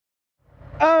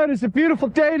Oh, it is a beautiful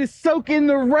day to soak in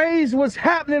the rays. What's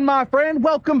happening, my friend?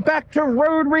 Welcome back to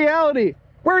Road Reality,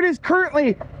 where it is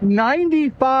currently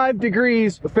 95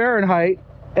 degrees Fahrenheit.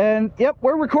 And yep,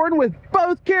 we're recording with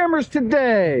both cameras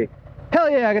today.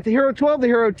 Hell yeah, I got the Hero 12, the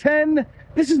Hero 10.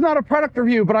 This is not a product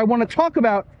review, but I want to talk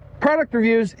about product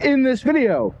reviews in this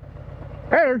video.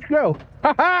 Hey, let's go.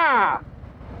 Ha-ha!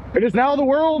 It is now the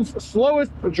world's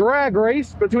slowest drag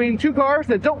race between two cars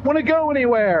that don't want to go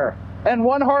anywhere, and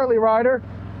one Harley rider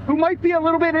who might be a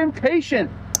little bit impatient.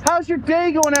 How's your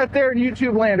day going out there in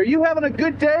YouTube land? Are you having a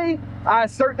good day? I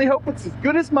certainly hope it's as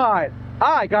good as mine.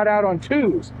 I got out on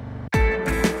twos.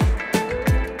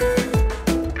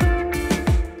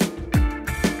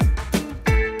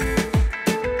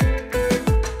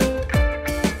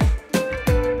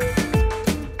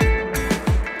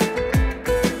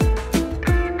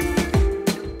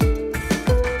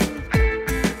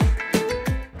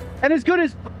 And as good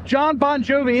as John Bon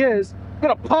Jovi is, I'm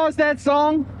gonna pause that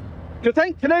song to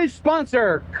thank today's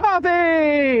sponsor,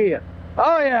 coffee.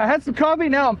 Oh yeah, I had some coffee,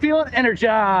 now I'm feeling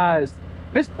energized.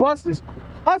 This bus is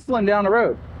hustling down the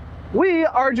road. We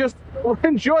are just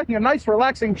enjoying a nice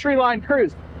relaxing tree-lined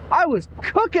cruise. I was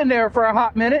cooking there for a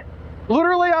hot minute,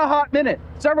 literally a hot minute,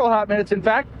 several hot minutes in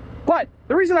fact. But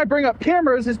the reason I bring up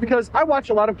cameras is because I watch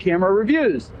a lot of camera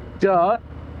reviews. Duh.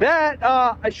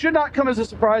 That should not come as a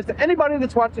surprise to anybody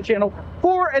that's watched the channel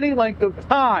for any length of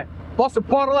time. I've also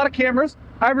bought a lot of cameras.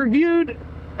 I've reviewed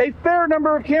a fair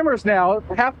number of cameras now,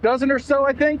 half dozen or so,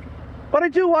 I think. But I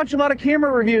do watch a lot of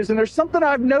camera reviews, and there's something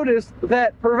I've noticed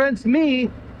that prevents me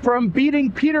from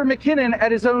beating Peter McKinnon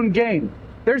at his own game.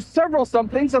 There's several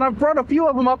somethings, and I've brought a few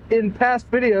of them up in past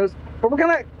videos, but we're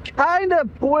gonna kind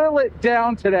of boil it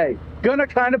down today.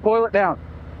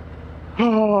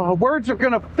 Oh, words are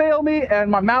gonna fail me and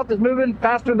my mouth is moving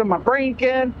faster than my brain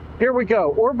can. Here we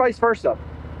go, or vice versa.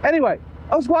 Anyway,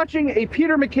 I was watching a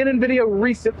Peter McKinnon video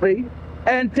recently,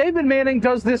 and David Manning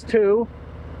does this too.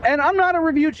 And I'm not a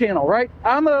review channel, right?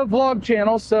 I'm a vlog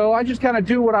channel, so I just kind of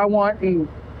do what I want and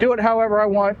do it however I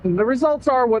want, and the results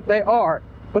are what they are.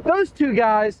 But those two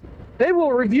guys, they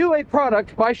will review a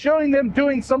product by showing them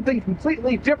doing something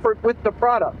completely different with the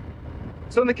product.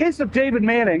 So in the case of David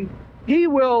Manning, he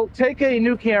will take a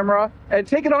new camera and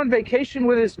take it on vacation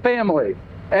with his family.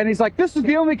 And he's like, this is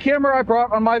the only camera I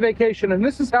brought on my vacation, and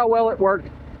this is how well it worked.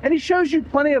 And he shows you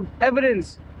plenty of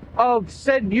evidence of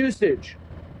said usage.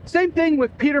 Same thing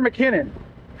with Peter McKinnon.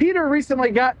 Peter recently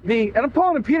got the, and I'm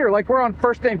calling him Peter like we're on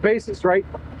first name basis, right?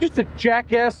 Just a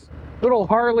jackass little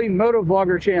Harley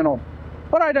motovlogger channel.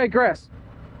 But I digress.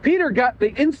 Peter got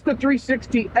the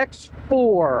Insta360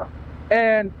 X4.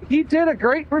 And he did a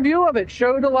great review of it,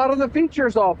 showed a lot of the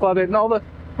features off of it and all the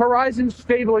horizon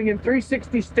stabling and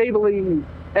 360 stabling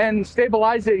and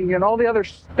stabilizing and all the other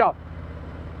stuff.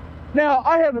 Now,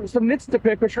 I have some nits to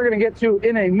pick, which we're going to get to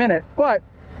in a minute, but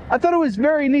I thought it was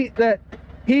very neat that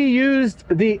he used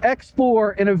the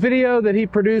X4 in a video that he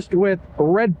produced with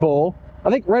Red Bull. I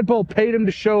think Red Bull paid him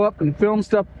to show up and film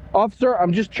stuff. Officer,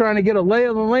 I'm just trying to get a lay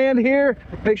of the land here,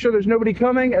 make sure there's nobody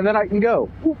coming, and then I can go.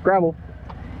 Ooh, gravel.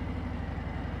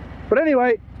 But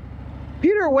anyway,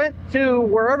 Peter went to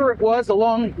wherever it was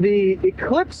along the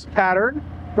eclipse pattern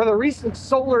for the recent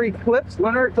solar eclipse,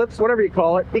 lunar eclipse, whatever you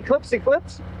call it. Eclipse.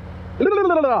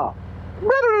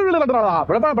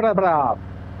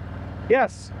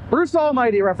 Yes, Bruce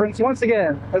Almighty reference once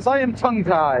again, as I am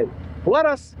tongue-tied. Let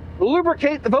us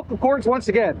lubricate the vocal cords once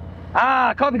again.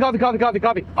 Ah,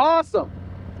 coffee. Awesome.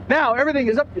 Now everything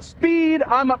is up to speed.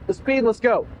 I'm up to speed. Let's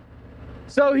go.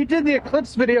 So he did the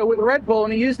Eclipse video with Red Bull,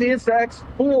 and he used the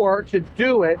Insta-X4 to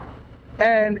do it.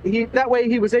 And that way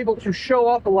he was able to show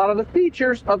off a lot of the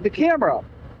features of the camera.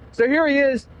 So here he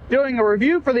is doing a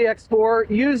review for the X4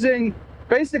 using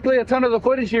basically a ton of the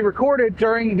footage he recorded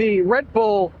during the Red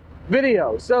Bull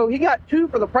video. So he got two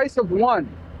for the price of one.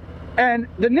 And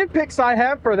the nitpicks I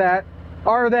have for that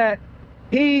are that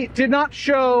he did not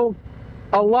show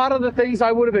a lot of the things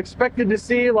I would have expected to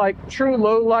see, like true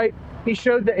low light. He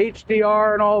showed the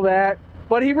HDR and all that,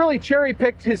 but he really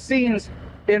cherry-picked his scenes,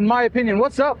 in my opinion.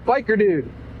 What's up, biker dude?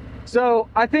 So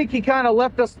I think he kind of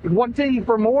left us wanting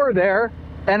for more there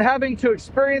and having to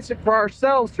experience it for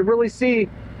ourselves to really see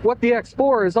what the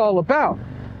X4 is all about.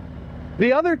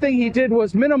 The other thing he did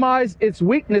was minimize its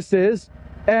weaknesses,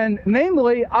 and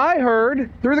namely, I heard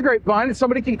through the grapevine, and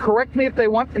somebody can correct me if they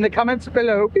want in the comments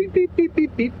below, beep, beep, beep,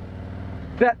 beep, beep,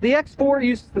 that the X4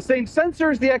 uses the same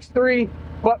sensor as the X3,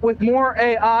 but with more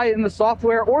AI in the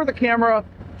software or the camera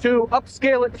to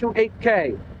upscale it to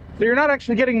 8K. So you're not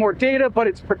actually getting more data, but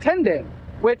it's pretending,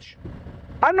 which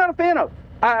I'm not a fan of.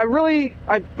 I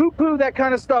poo-poo that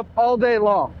kind of stuff all day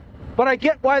long. but I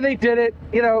get why they did it.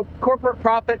 You know, corporate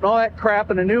profit and all that crap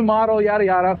and a new model, yada,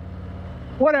 yada,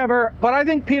 whatever. But I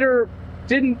think Peter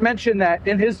didn't mention that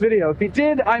in his video. If he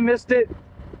did, I missed it.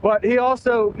 But he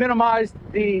also minimized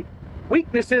the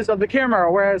weaknesses of the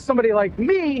camera, whereas somebody like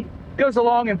me goes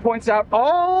along and points out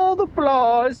all the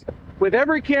flaws with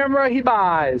every camera he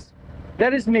buys.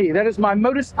 That is me. That is my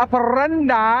modus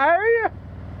operandi.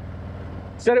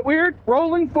 Said it weird?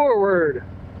 Rolling forward.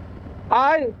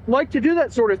 I like to do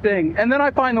that sort of thing, and then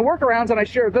I find the workarounds and I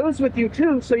share those with you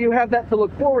too, so you have that to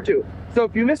look forward to. So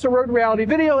if you miss a road reality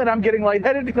video and I'm getting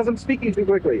lightheaded because I'm speaking too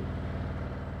quickly,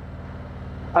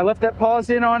 I left that pause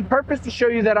in on purpose to show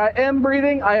you that I am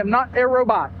breathing. I am not a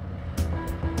robot.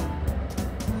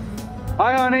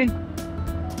 Hi, honey.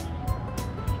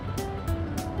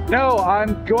 No,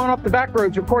 I'm going up the back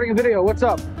roads recording a video. What's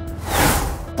up?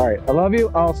 All right, I love you.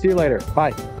 I'll see you later.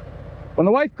 Bye. When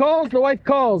the wife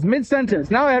calls, mid-sentence.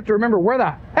 Now I have to remember where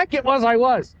the heck it was I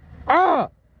was. Ah,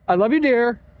 I love you,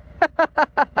 dear.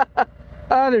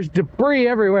 There's debris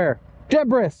everywhere.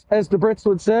 Debris, as the Brits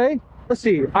would say. Let's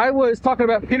see, I was talking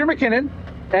about Peter McKinnon,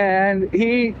 and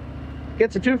he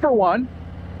gets a 2-for-1.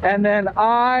 And then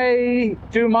I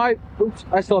do my, oops,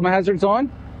 I still have my hazards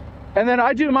on. And then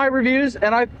I do my reviews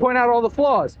and I point out all the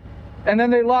flaws. And then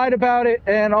they lied about it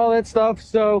and all that stuff.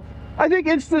 So I think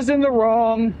Insta's in the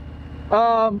wrong.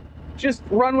 Just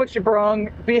run what you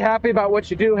brung. Be happy about what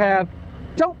you do have.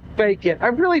 Don't fake it. I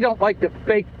really don't like the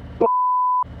fake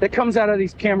that comes out of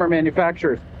these camera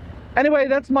manufacturers. Anyway,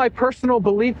 that's my personal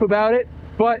belief about it.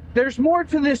 But there's more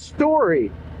to this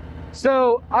story.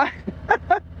 So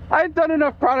I've done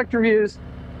enough product reviews,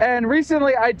 and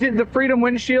recently I did the Freedom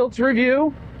windshields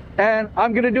review, and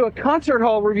I'm going to do a concert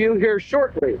hall review here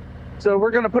shortly. So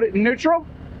we're going to put it in neutral.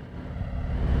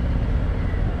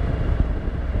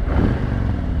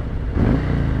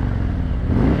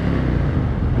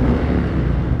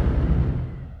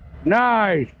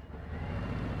 Nice.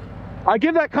 I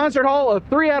give that concert hall a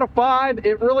 3 out of 5.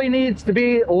 It really needs to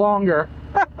be longer.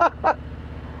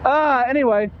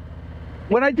 Anyway,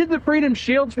 when I did the Freedom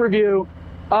Shields review,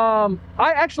 I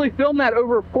actually filmed that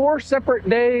over 4 separate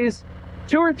days,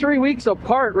 2 or 3 weeks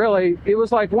apart, really. It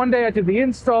was like one day I did the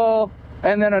install,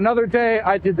 and then another day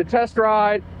I did the test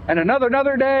ride, and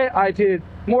another day I did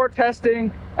more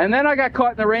testing, and then I got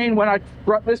caught in the rain when I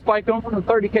brought this bike home from the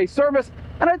 30K service,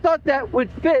 and I thought that would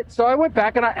fit, so I went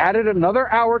back and I added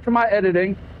another hour to my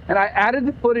editing, and I added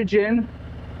the footage in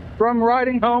from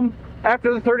riding home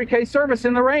after the 30K service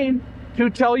in the rain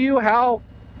to tell you how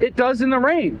it does in the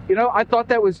rain. You know, I thought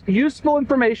that was useful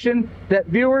information that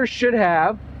viewers should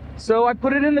have, so I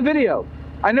put it in the video.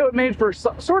 I know it made for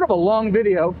sort of a long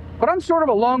video, but I'm sort of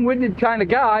a long-winded kind of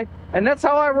guy, and that's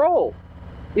how I roll.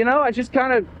 You know, I just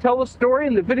kind of tell the story,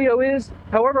 and the video is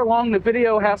however long the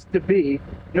video has to be.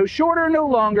 No shorter, no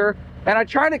longer, and I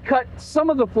try to cut some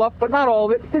of the fluff, but not all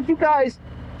of it, because you guys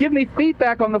give me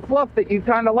feedback on the fluff that you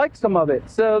kind of like some of it.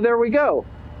 So there we go.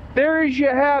 There you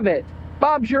have it.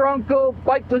 Bob's your uncle,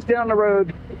 bike goes down the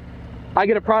road. I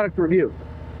get a product review.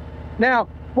 Now,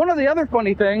 one of the other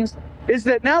funny things is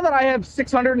that now that I have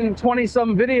 620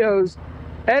 some videos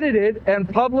edited and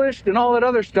published and all that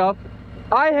other stuff,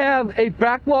 I have a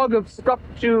backlog of stuff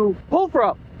to pull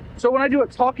from. So when I do a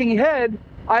talking head,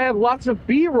 I have lots of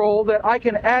B-roll that I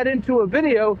can add into a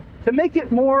video to make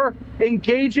it more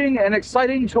engaging and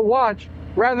exciting to watch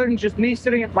rather than just me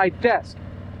sitting at my desk,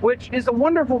 which is a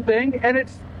wonderful thing. And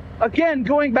it's, again,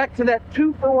 going back to that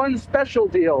 2-for-1 special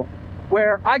deal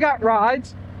where I got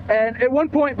rides. And at one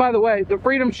point, by the way, the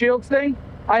Freedom Shields thing,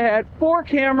 I had 4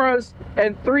 cameras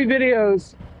and 3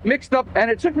 videos mixed up,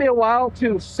 and it took me a while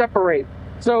to separate.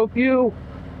 So if you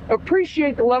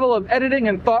appreciate the level of editing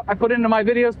and thought I put into my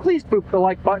videos, please boop the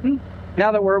like button.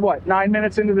 Now that we're, what, 9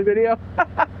 minutes into the video?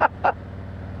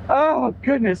 Oh,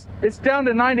 goodness. It's down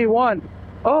to 91.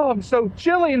 Oh, I'm so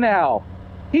chilly now.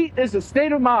 Heat is a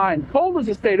state of mind. Cold is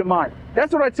a state of mind.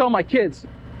 That's what I tell my kids.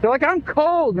 They're like, I'm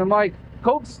cold. And I'm like,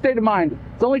 cold's a state of mind.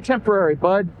 It's only temporary,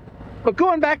 bud. But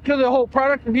going back to the whole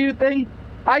product review thing,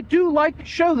 I do like to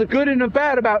show the good and the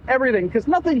bad about everything, because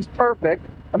nothing's perfect.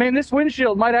 I mean, this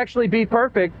windshield might actually be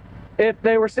perfect if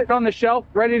they were sitting on the shelf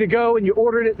ready to go and you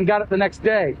ordered it and got it the next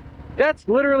day. That's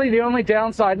literally the only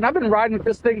downside. And I've been riding with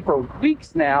this thing for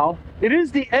weeks now. It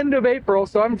is the end of April,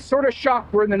 so I'm sort of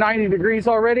shocked we're in the 90 degrees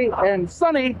already and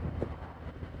sunny.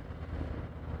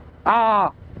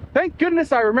 Thank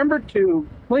goodness I remembered to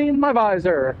clean my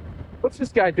visor. What's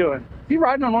this guy doing? Is he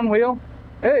riding on one wheel?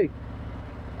 Hey,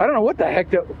 I don't know what the heck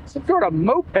that was. Some sort of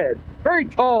moped. Very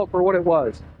tall for what it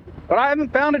was. But I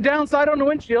haven't found a downside on the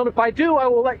windshield. If I do, I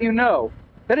will let you know.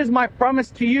 That is my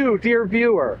promise to you, dear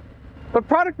viewer. But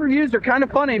product reviews are kind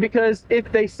of funny because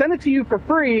if they send it to you for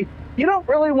free, you don't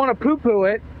really want to poo-poo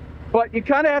it, but you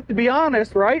kind of have to be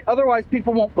honest, right? Otherwise,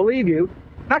 people won't believe you.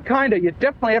 Not kind of, you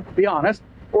definitely have to be honest,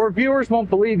 or viewers won't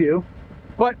believe you.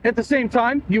 But at the same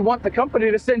time, you want the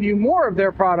company to send you more of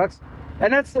their products,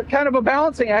 and that's kind of a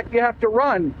balancing act you have to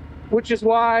run, which is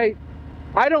why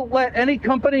I don't let any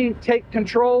company take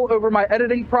control over my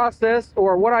editing process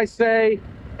or what I say,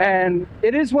 and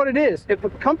it is what it is. If a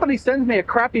company sends me a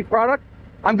crappy product,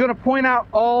 I'm going to point out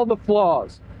all the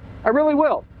flaws. I really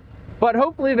will. But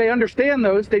hopefully they understand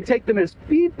those, they take them as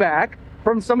feedback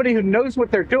from somebody who knows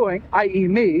what they're doing, i.e.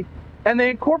 me, and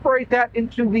they incorporate that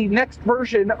into the next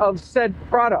version of said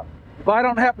product. If I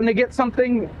don't happen to get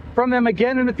something from them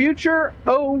again in the future,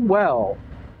 oh well.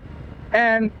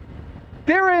 And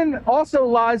therein also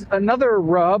lies another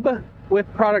rub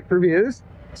with product reviews.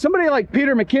 Somebody like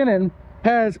Peter McKinnon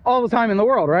has all the time in the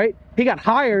world, right? He got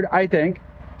hired, I think,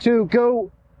 to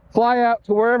go fly out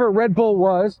to wherever Red Bull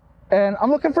was. And I'm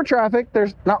looking for traffic.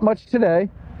 There's not much today.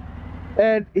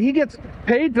 And he gets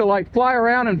paid to like fly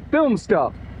around and film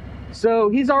stuff. So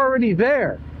he's already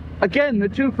there. Again, the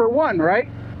 2-for-1, right?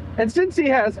 And since he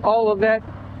has all of that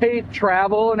paid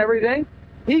travel and everything,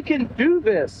 he can do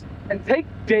this and take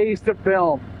days to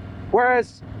film.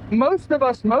 Whereas most of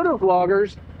us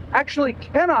motovloggers actually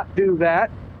cannot do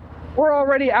that. We're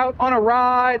already out on a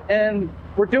ride and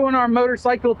we're doing our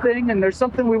motorcycle thing and there's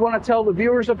something we want to tell the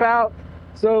viewers about.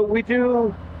 So we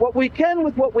do what we can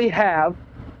with what we have.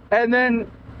 And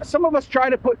then some of us try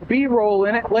to put B-roll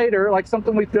in it later, like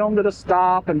something we filmed at a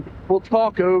stop and we'll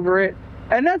talk over it.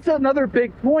 And that's another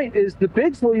big point is the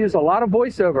bigs will use a lot of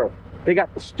voiceover. They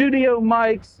got the studio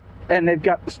mics and they've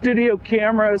got the studio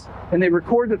cameras and they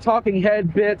record the talking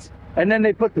head bits and then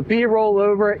they put the B-roll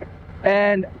over it.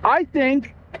 And I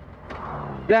think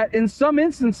that in some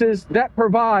instances that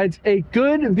provides a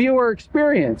good viewer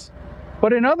experience.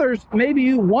 But in others, maybe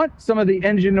you want some of the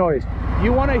engine noise.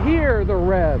 You want to hear the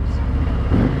revs.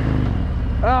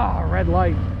 Ah, red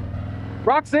light.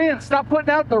 Roxanne, stop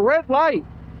putting out the red light.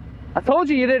 I told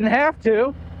you didn't have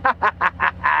to.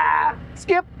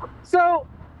 Skip. So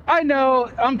I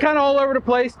know I'm kind of all over the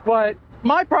place, but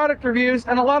my product reviews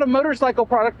and a lot of motorcycle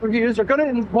product reviews are going to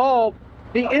involve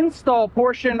the install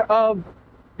portion of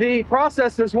the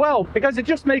process as well, because it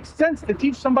just makes sense to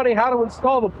teach somebody how to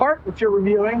install the part that you're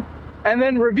reviewing and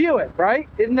then review it, right?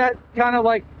 Isn't that kind of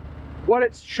like what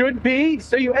it should be?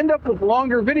 So you end up with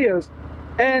longer videos,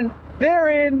 and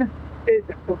therein,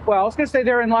 well, I was gonna say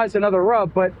therein lies another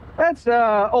rub, but that's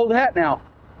old hat now.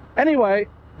 Anyway,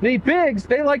 the bigs,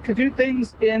 they like to do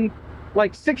things in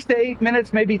like 6 to 8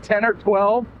 minutes, maybe 10 or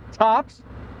 12 tops.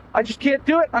 I just can't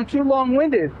do it, I'm too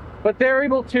long-winded. But they're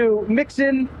able to mix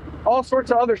in all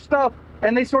sorts of other stuff,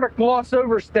 and they sort of gloss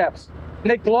over steps, and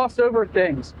they gloss over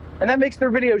things. And that makes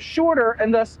their videos shorter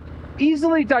and thus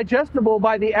easily digestible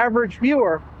by the average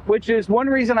viewer, which is one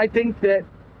reason I think that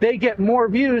they get more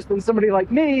views than somebody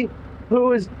like me,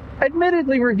 who is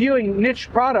admittedly reviewing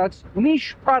niche products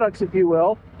if you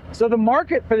will. So the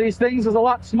market for these things is a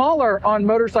lot smaller on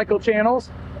motorcycle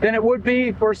channels than it would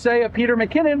be for, say, a Peter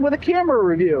McKinnon with a camera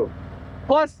review.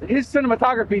 Plus, his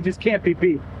cinematography just can't be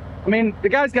beat. I mean, the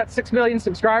guy's got 6 million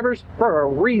subscribers for a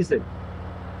reason.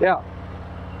 Yeah.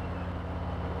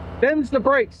 Them's the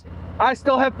breaks. I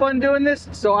still have fun doing this,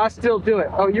 so I still do it.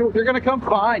 Oh, you're gonna come?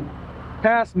 Fine.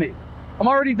 Pass me. I'm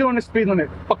already doing the speed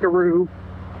limit, fuckaroo.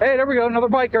 Hey, there we go, another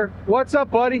biker. What's up,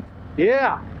 buddy?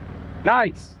 Yeah,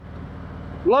 nice.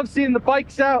 Love seeing the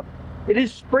bikes out. It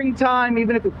is springtime,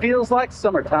 even if it feels like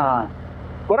summertime.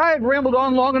 But I have rambled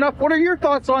on long enough. What are your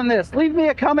thoughts on this? Leave me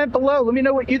a comment below. Let me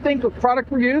know what you think of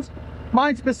product reviews.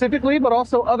 Mine specifically, but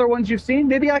also other ones you've seen.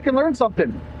 Maybe I can learn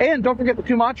something. And don't forget the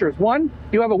 2 mantras. 1,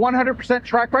 you have a 100%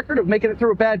 track record of making it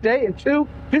through a bad day. And 2,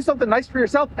 do something nice for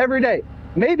yourself every day.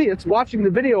 Maybe it's watching the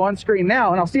video on screen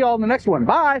now, and I'll see you all in the next one.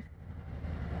 Bye.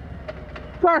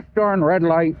 Gosh darn red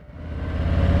light.